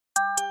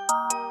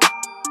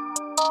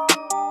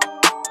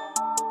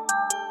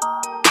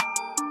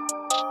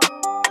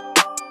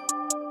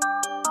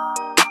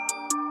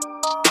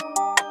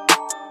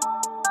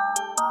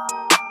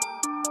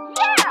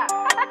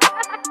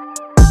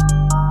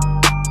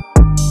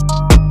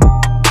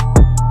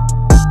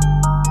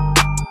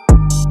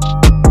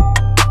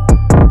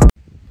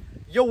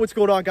Yo, what's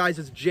going on, guys?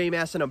 It's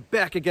J-Mass, and I'm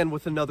back again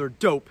with another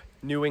dope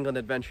New England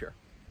adventure.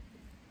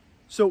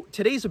 So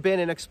today's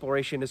abandoned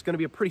exploration is going to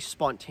be a pretty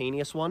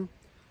spontaneous one.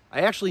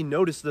 I actually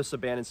noticed this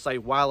abandoned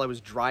site while I was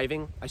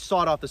driving. I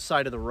saw it off the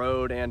side of the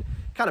road and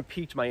kind of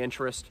piqued my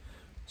interest.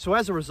 So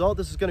as a result,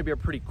 this is going to be a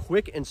pretty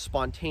quick and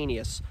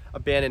spontaneous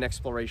abandoned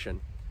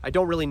exploration. I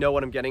don't really know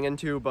what I'm getting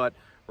into, but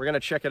we're going to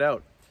check it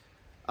out.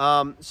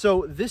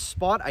 So this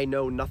spot I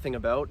know nothing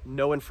about,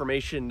 no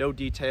information, no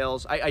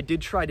details. I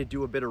did try to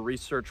do a bit of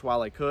research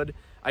while I could.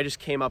 I just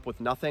came up with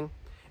nothing.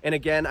 And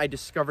again, I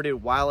discovered it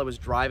while I was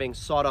driving,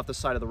 saw it off the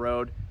side of the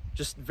road,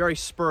 just very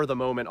spur of the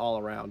moment all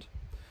around.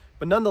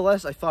 But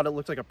nonetheless, I thought it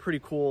looked like a pretty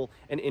cool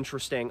and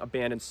interesting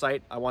abandoned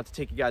site. I want to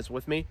take you guys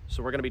with me,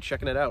 so we're going to be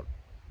checking it out.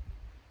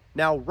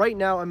 Now, right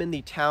now I'm in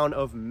the town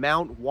of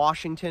Mount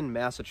Washington,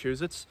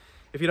 Massachusetts.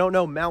 If you don't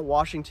know, Mount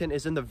Washington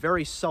is in the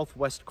very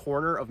southwest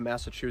corner of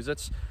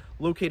Massachusetts,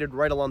 located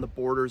right along the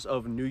borders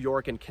of New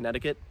York and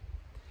Connecticut.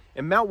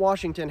 And Mount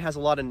Washington has a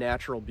lot of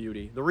natural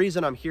beauty. The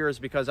reason I'm here is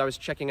because I was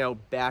checking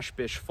out Bash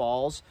Bish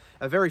Falls,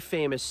 a very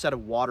famous set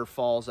of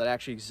waterfalls that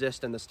actually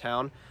exist in this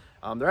town.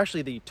 They're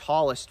actually the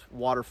tallest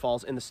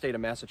waterfalls in the state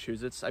of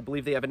Massachusetts. I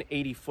believe they have an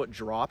 80-foot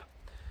drop.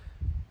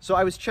 So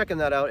I was checking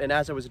that out, and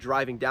as I was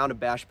driving down to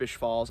Bash Bish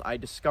Falls, I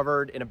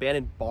discovered an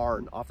abandoned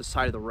barn off the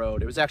side of the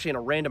road. It was actually in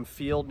a random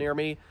field near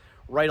me,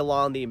 right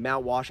along the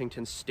Mount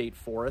Washington State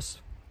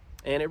Forest.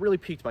 And it really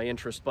piqued my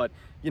interest, but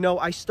you know,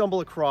 I stumble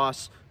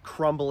across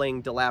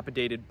crumbling,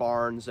 dilapidated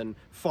barns and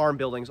farm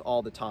buildings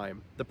all the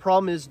time. The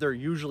problem is they're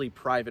usually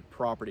private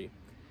property.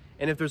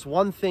 And if there's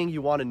one thing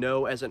you want to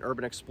know as an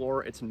urban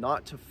explorer, it's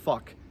not to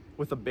fuck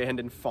with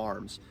abandoned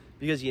farms,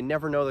 because you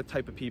never know the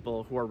type of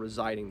people who are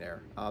residing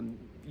there.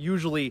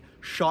 Usually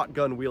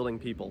shotgun wielding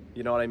people,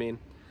 you know what I mean?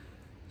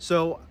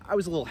 So I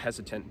was a little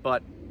hesitant,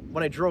 but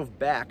when I drove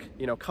back,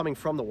 you know, coming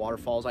from the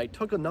waterfalls, I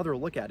took another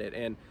look at it,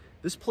 and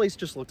this place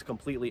just looked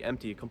completely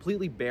empty,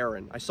 completely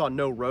barren. I saw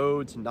no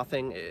roads,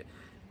 nothing.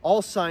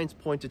 All signs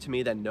pointed to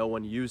me that no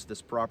one used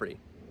this property.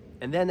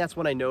 And then that's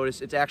when I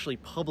noticed it's actually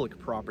public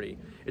property.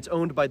 It's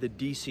owned by the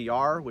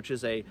DCR, which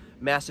is a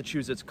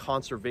Massachusetts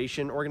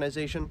conservation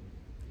organization.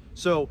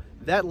 So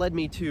that led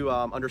me to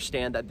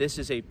understand that this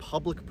is a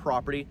public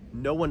property,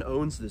 no one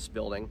owns this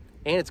building,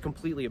 and it's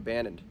completely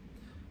abandoned.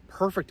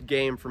 Perfect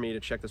game for me to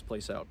check this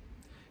place out.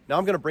 Now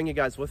I'm going to bring you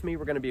guys with me.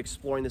 We're going to be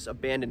exploring this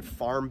abandoned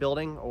farm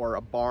building, or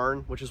a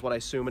barn, which is what I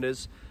assume it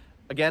is.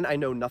 Again, I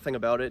know nothing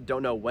about it,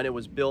 don't know when it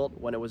was built,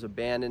 when it was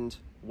abandoned,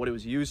 what it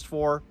was used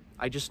for.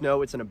 I just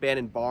know it's an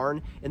abandoned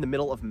barn in the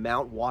middle of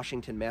Mount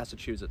Washington,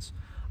 Massachusetts.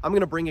 I'm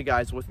going to bring you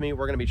guys with me.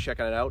 We're going to be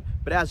checking it out.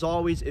 But as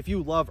always, if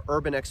you love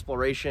urban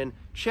exploration,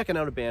 checking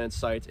out abandoned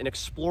sites, and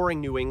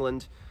exploring New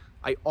England,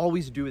 I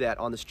always do that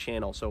on this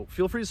channel. So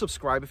feel free to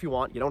subscribe if you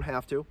want. You don't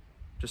have to.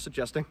 Just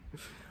suggesting.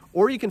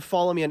 Or you can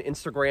follow me on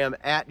Instagram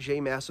at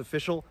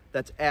JMassOfficial.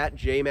 That's at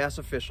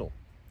JMassOfficial.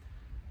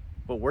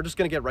 But we're just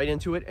going to get right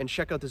into it and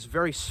check out this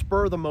very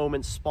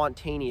spur-of-the-moment,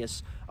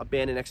 spontaneous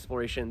abandoned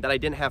exploration that I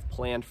didn't have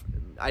planned.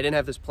 I didn't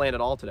have this planned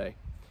at all today.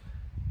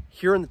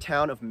 Here in the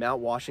town of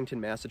Mount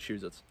Washington,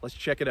 Massachusetts. Let's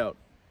check it out.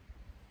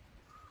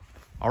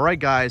 All right,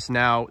 guys,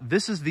 now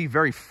this is the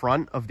very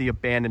front of the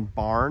abandoned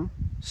barn,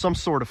 some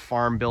sort of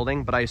farm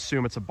building, but I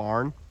assume it's a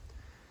barn.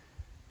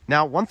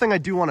 Now, one thing I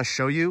do want to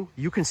show you,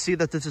 you can see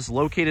that this is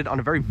located on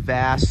a very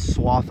vast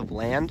swath of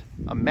land,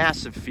 a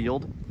massive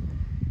field,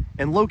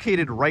 and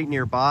located right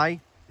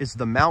nearby is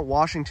the Mount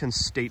Washington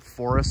State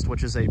Forest,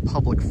 which is a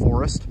public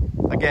forest,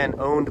 again,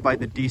 owned by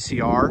the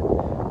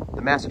DCR,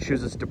 the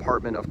Massachusetts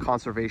Department of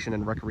Conservation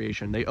and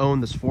Recreation. They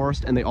own this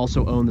forest, and they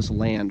also own this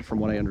land, from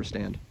what I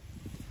understand.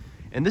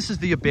 And this is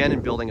the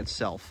abandoned building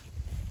itself.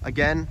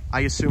 Again,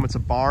 I assume it's a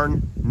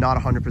barn, not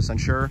 100%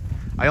 sure.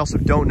 I also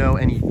don't know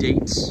any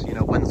dates, you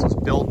know, when this was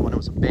built, when it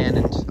was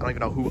abandoned. I don't even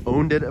know who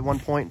owned it at one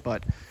point,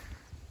 but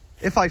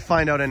if I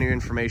find out any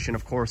information,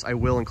 of course, I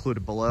will include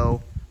it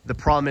below. The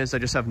problem is I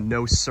just have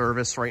no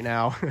service right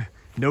now,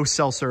 no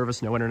cell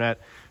service, no internet,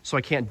 so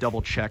I can't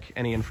double check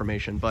any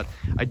information. But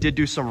I did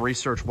do some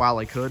research while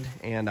I could,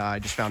 and I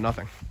just found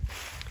nothing.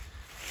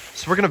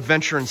 So we're gonna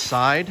venture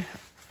inside.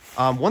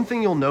 One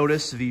thing you'll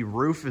notice, the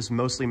roof is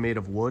mostly made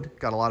of wood.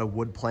 Got a lot of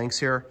wood planks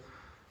here,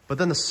 but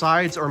then the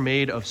sides are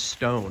made of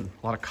stone,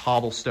 a lot of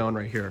cobblestone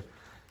right here.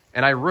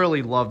 And I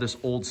really love this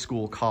old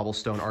school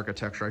cobblestone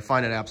architecture. I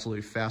find it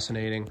absolutely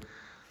fascinating.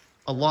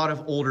 A lot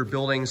of older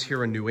buildings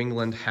here in New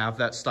England have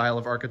that style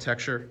of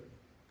architecture.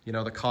 You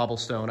know, the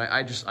cobblestone,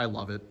 I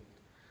love it.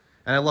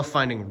 And I love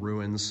finding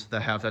ruins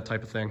that have that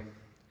type of thing.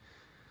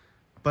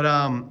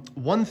 But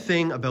one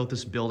thing about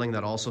this building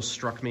that also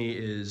struck me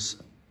is,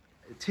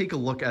 take a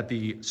look at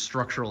the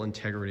structural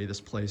integrity of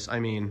this place. I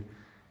mean,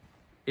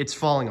 it's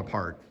falling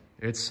apart.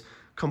 It's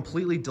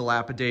completely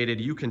dilapidated.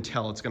 You can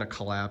tell it's gonna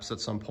collapse at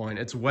some point.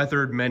 It's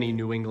weathered many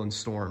New England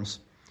storms.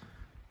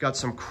 Got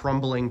some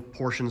crumbling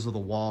portions of the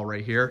wall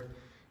right here.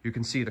 You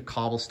can see the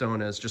cobblestone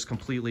has just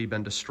completely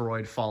been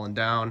destroyed, fallen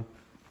down.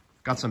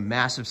 Got some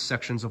massive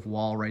sections of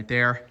wall right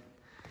there.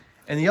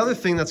 And the other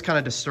thing that's kind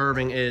of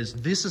disturbing is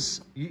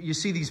you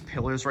see these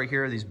pillars right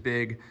here, these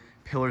big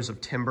pillars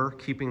of timber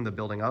keeping the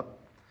building up.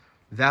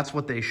 That's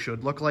what they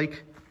should look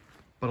like.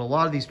 But a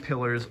lot of these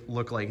pillars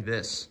look like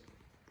this.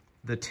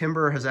 The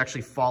timber has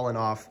actually fallen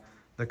off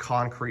the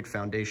concrete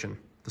foundation,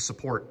 the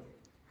support.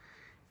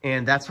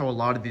 And that's how a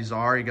lot of these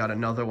are. You got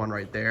another one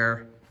right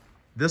there.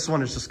 This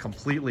one is just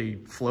completely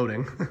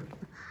floating.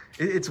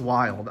 It's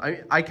wild.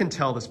 I can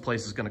tell this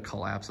place is gonna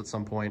collapse at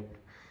some point.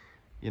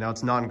 You know,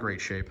 it's not in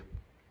great shape,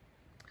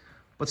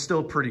 but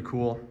still pretty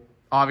cool.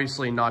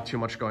 Obviously not too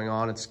much going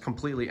on. It's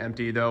completely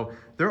empty, though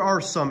there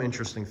are some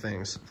interesting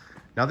things.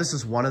 Now this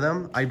is one of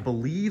them. I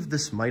believe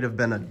this might have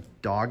been a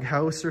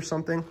doghouse or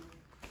something,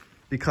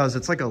 because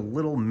it's like a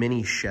little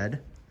mini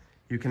shed.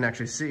 You can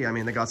actually see, I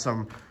mean, they got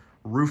some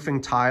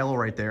roofing tile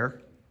right there.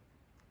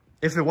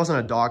 If it wasn't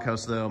a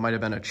doghouse though, it might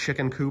have been a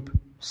chicken coop,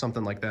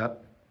 something like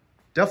that.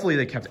 Definitely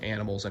they kept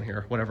animals in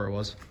here, whatever it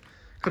was.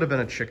 Could have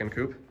been a chicken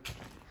coop.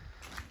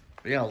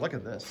 But yeah, look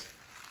at this.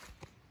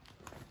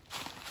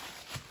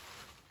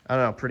 I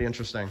don't know, pretty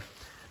interesting.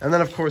 And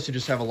then of course you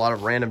just have a lot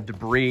of random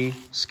debris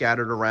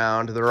scattered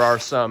around. There are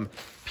some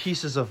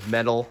pieces of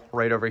metal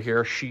right over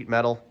here, sheet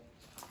metal.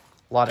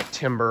 A lot of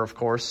timber, of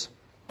course.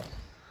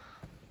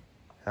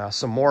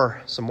 Some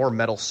more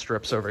metal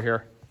strips over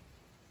here.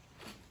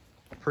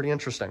 Pretty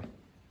interesting.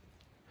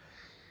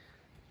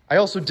 I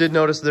also did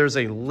notice there's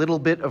a little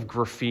bit of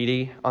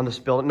graffiti on this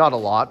building. Not a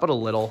lot, but a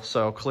little.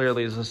 So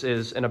clearly this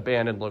is an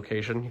abandoned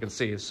location. You can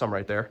see some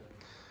right there.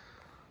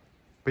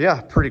 But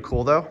yeah, pretty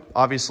cool though.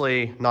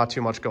 Obviously not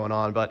too much going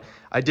on, but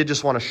I did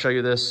just want to show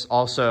you this.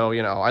 Also,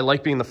 you know, I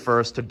like being the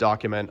first to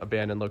document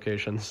abandoned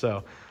locations.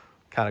 So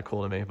kind of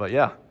cool to me, but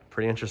yeah,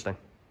 pretty interesting.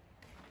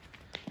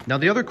 Now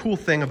the other cool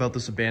thing about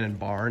this abandoned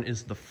barn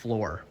is the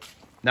floor.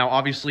 Now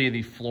obviously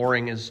the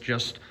flooring is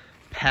just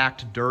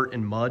packed dirt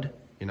and mud.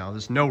 You know,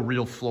 there's no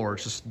real floor,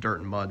 it's just dirt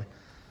and mud.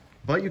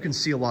 But you can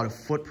see a lot of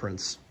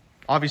footprints.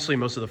 Obviously,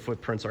 most of the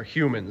footprints are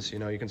humans. You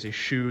know, you can see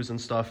shoes and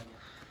stuff.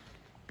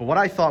 But what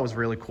I thought was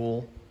really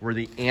cool were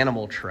the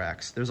animal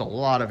tracks. There's a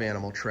lot of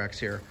animal tracks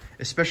here,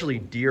 especially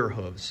deer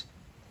hooves.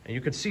 And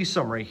you can see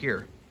some right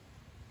here.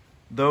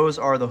 Those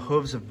are the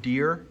hooves of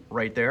deer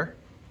right there.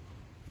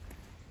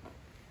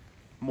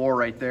 More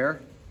right there.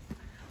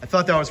 I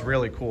thought that was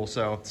really cool.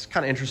 So it's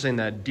kind of interesting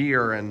that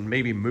deer and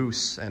maybe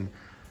moose and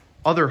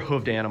other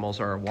hooved animals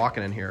are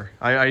walking in here.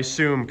 I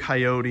assume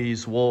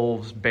coyotes,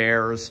 wolves,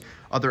 bears,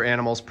 other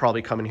animals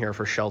probably come in here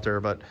for shelter,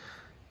 but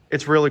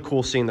it's really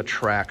cool seeing the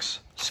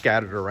tracks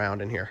scattered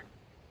around in here.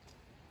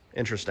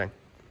 Interesting.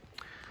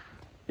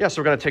 Yeah,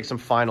 so we're gonna take some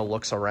final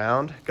looks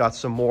around. Got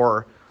some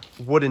more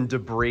wooden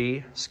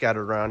debris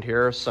scattered around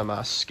here,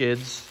 some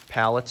skids,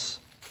 pallets.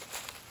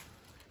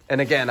 And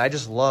again, I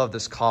just love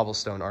this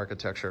cobblestone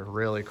architecture,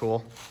 really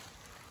cool.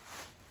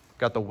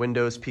 Got the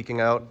windows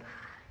peeking out.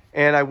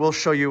 And I will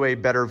show you a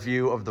better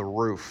view of the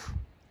roof.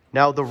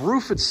 Now, the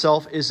roof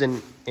itself is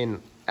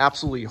in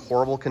absolutely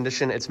horrible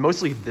condition. It's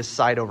mostly this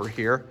side over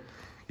here.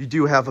 You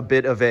do have a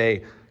bit of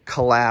a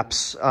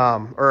collapse,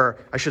 or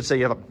I should say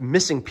you have a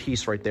missing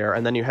piece right there,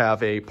 and then you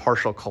have a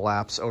partial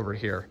collapse over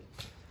here.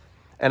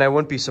 And I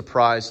wouldn't be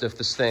surprised if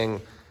this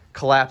thing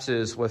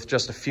collapses with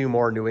just a few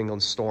more New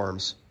England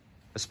storms,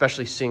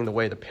 especially seeing the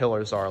way the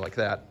pillars are like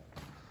that.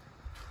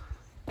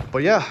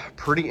 But yeah,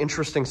 pretty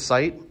interesting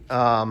site.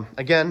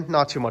 Again,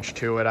 not too much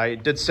to it. I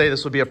did say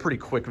this would be a pretty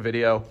quick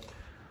video.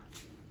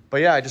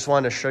 But yeah, I just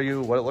wanted to show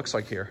you what it looks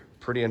like here.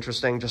 Pretty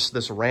interesting. Just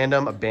this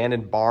random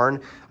abandoned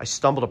barn I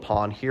stumbled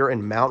upon here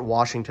in Mount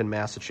Washington,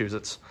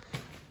 Massachusetts.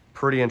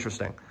 Pretty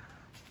interesting.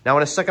 Now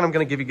in a second, I'm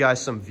going to give you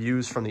guys some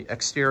views from the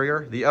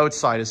exterior. The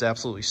outside is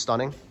absolutely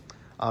stunning.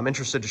 I'm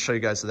interested to show you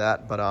guys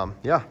that, but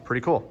yeah,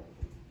 pretty cool.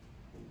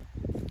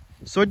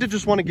 So I did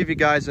just want to give you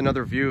guys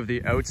another view of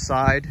the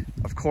outside.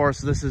 Of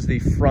course, this is the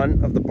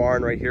front of the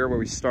barn right here where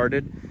we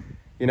started.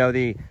 You know,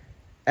 the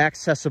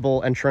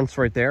accessible entrance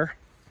right there.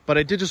 But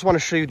I did just want to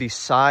show you the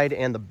side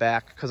and the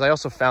back because I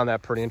also found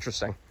that pretty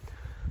interesting.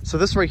 So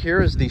this right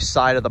here is the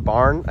side of the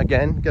barn.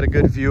 Again, get a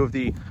good view of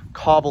the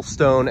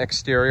cobblestone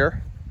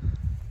exterior.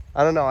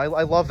 I don't know,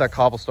 I love that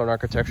cobblestone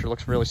architecture. It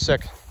looks really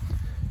sick.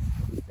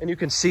 And you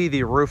can see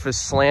the roof is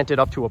slanted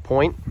up to a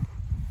point.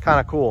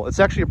 Kind of cool. It's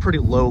actually a pretty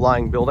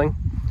low-lying building.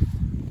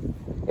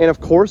 And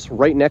of course,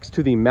 right next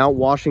to the Mount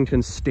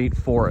Washington State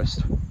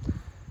Forest.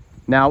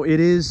 Now it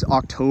is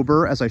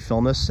October as I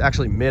film this,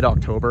 actually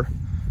mid-October.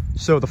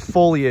 So the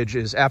foliage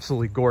is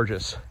absolutely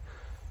gorgeous.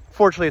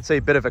 Fortunately, it's a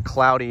bit of a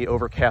cloudy,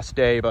 overcast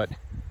day, but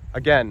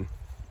again,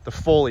 the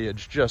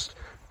foliage just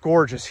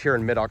gorgeous here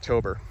in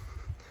mid-October.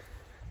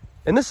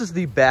 And this is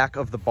the back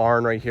of the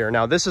barn right here.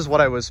 Now this is what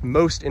I was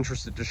most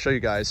interested to show you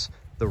guys,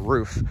 the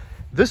roof.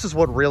 This is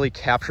what really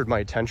captured my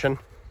attention.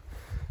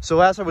 So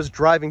as I was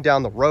driving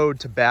down the road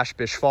to Bash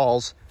Bish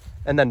Falls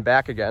and then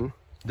back again,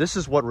 this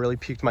is what really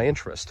piqued my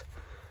interest.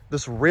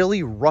 This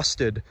really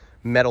rusted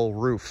metal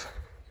roof.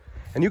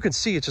 And you can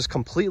see it's just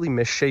completely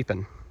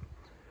misshapen.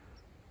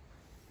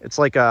 It's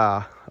like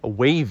a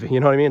wave, you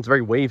know what I mean? It's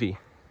very wavy.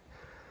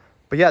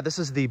 But yeah, this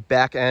is the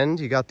back end.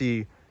 You got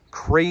the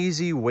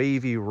crazy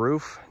wavy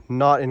roof,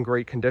 not in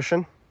great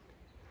condition.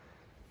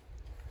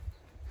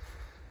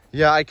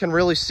 Yeah, I can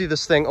really see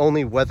this thing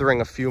only weathering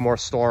a few more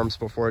storms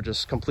before it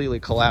just completely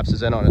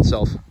collapses in on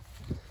itself.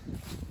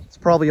 It's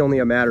probably only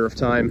a matter of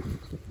time.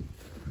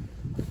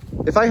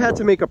 If I had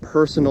to make a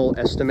personal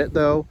estimate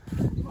though,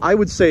 I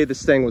would say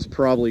this thing was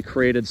probably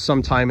created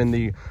sometime in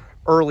the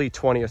early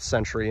 20th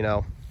century, you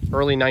know,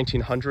 early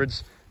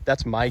 1900s.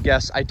 That's my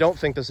guess. I don't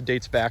think this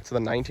dates back to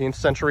the 19th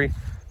century,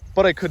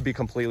 but I could be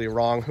completely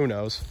wrong. Who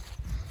knows?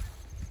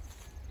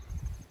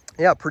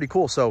 Yeah, pretty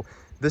cool. So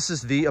this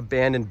is the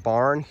abandoned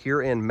barn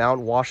here in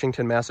Mount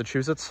Washington,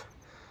 Massachusetts.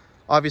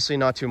 Obviously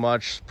not too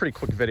much, pretty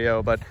quick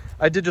video, but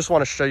I did just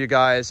want to show you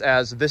guys,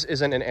 as this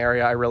isn't an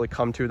area I really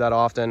come to that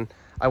often.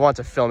 I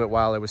wanted to film it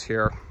while I was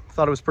here.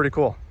 Thought it was pretty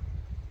cool.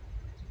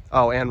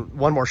 Oh, and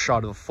one more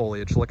shot of the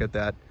foliage. Look at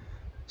that.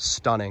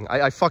 Stunning.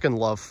 I fucking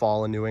love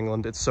fall in New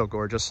England. It's so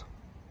gorgeous.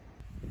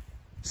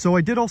 So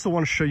I did also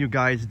want to show you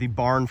guys the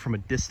barn from a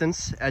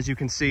distance. As you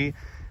can see,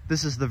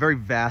 this is the very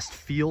vast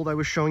field I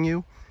was showing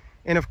you.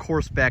 And of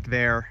course, back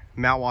there,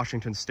 Mount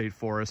Washington State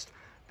Forest.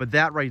 But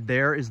that right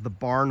there is the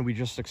barn we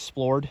just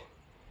explored,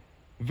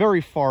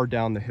 very far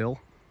down the hill.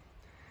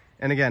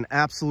 And again,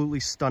 absolutely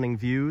stunning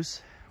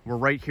views. We're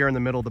right here in the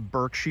middle of the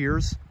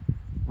Berkshires,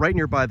 right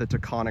nearby the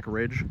Taconic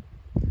Ridge.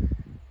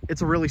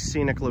 It's a really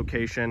scenic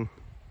location.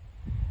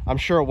 I'm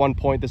sure at one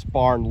point this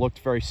barn looked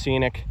very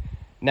scenic.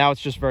 Now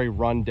it's just very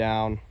run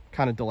down,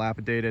 kind of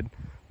dilapidated,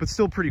 but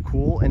still pretty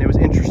cool. And it was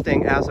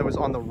interesting, as I was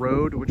on the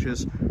road, which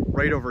is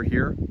right over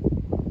here,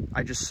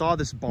 I just saw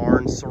this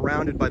barn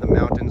surrounded by the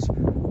mountains.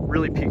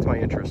 Really piqued my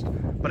interest.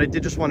 But I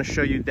did just want to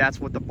show you that's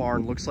what the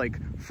barn looks like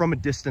from a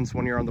distance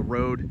when you're on the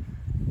road,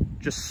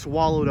 just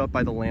swallowed up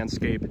by the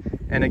landscape.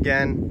 And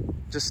again,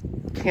 just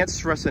can't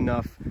stress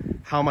enough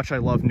how much I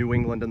love New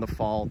England in the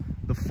fall.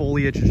 The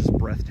foliage is just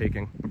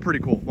breathtaking, but pretty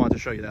cool. Wanted to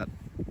show you that.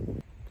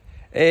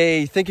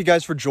 Hey, thank you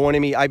guys for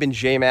joining me. I've been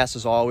J-Mass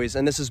as always,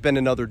 and this has been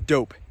another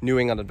dope New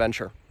England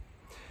adventure.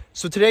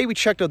 So today we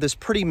checked out this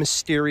pretty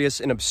mysterious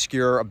and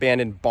obscure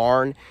abandoned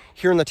barn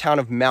here in the town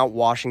of Mount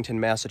Washington,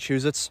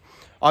 Massachusetts.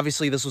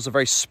 Obviously, this was a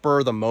very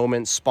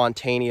spur-of-the-moment,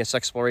 spontaneous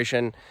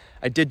exploration.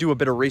 I did do a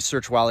bit of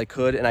research while I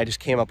could, and I just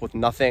came up with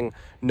nothing,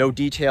 no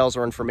details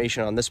or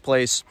information on this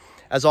place.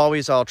 As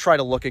always, I'll try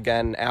to look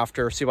again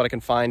after, see what I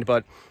can find,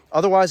 but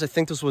otherwise, I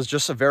think this was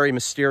just a very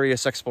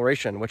mysterious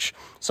exploration, which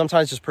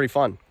sometimes is pretty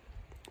fun.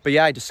 But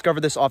yeah, I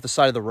discovered this off the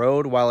side of the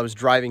road while I was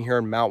driving here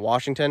in Mount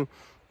Washington.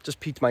 Just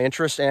piqued my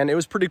interest, and it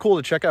was pretty cool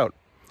to check out.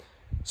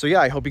 So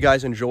yeah, I hope you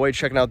guys enjoyed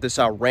checking out this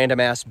random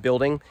ass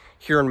building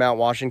here in Mount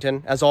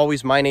Washington. As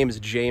always, my name is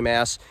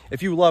J-Mass.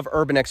 If you love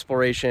urban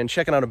exploration,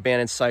 checking out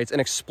abandoned sites, and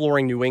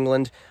exploring New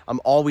England,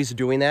 I'm always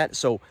doing that.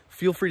 So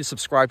feel free to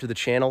subscribe to the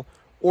channel,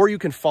 or you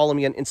can follow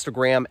me on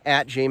Instagram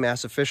at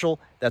JMassOfficial.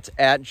 That's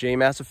at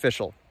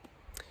JMassOfficial.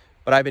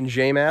 But I've been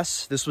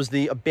J-Mass. This was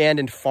the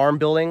abandoned farm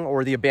building,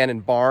 or the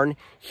abandoned barn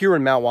here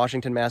in Mount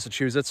Washington,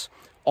 Massachusetts.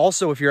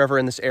 Also, if you're ever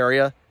in this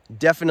area,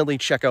 definitely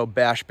check out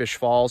Bash Bish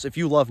Falls. If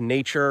you love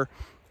nature,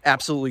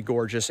 absolutely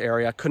gorgeous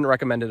area. Couldn't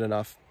recommend it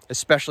enough,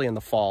 especially in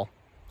the fall.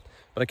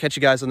 But I'll catch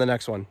you guys on the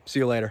next one. See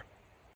you later.